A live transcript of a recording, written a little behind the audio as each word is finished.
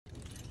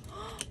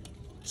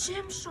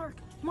Gymshark.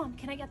 Mom,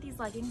 can I get these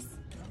leggings?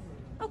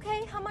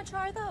 Okay, how much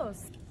are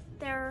those?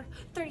 They're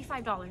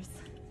 $35.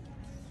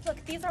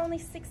 Look, these are only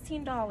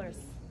 $16.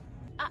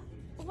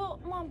 Well,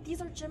 Mom,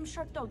 these are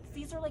Gymshark though.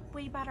 These are like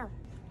way better.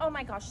 Oh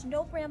my gosh,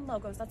 no brand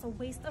logos. That's a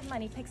waste of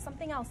money. Pick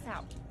something else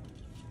out.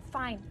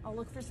 Fine, I'll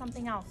look for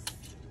something else.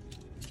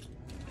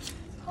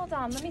 Hold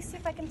on, let me see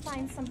if I can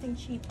find something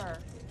cheaper.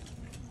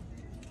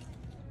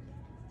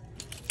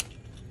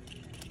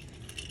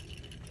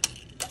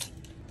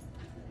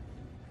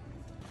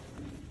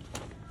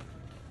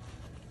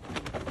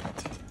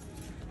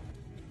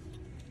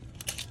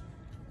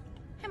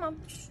 Hey Mom,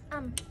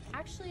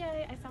 actually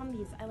I found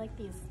these. I like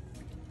these.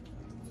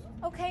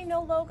 Okay,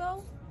 no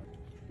logo?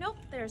 Nope,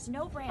 there's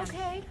no brand.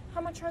 Okay,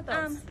 how much are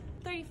those?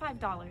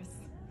 $35.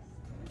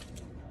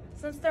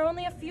 Since they're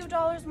only a few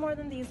dollars more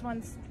than these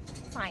ones,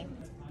 fine.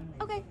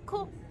 Okay,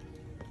 cool.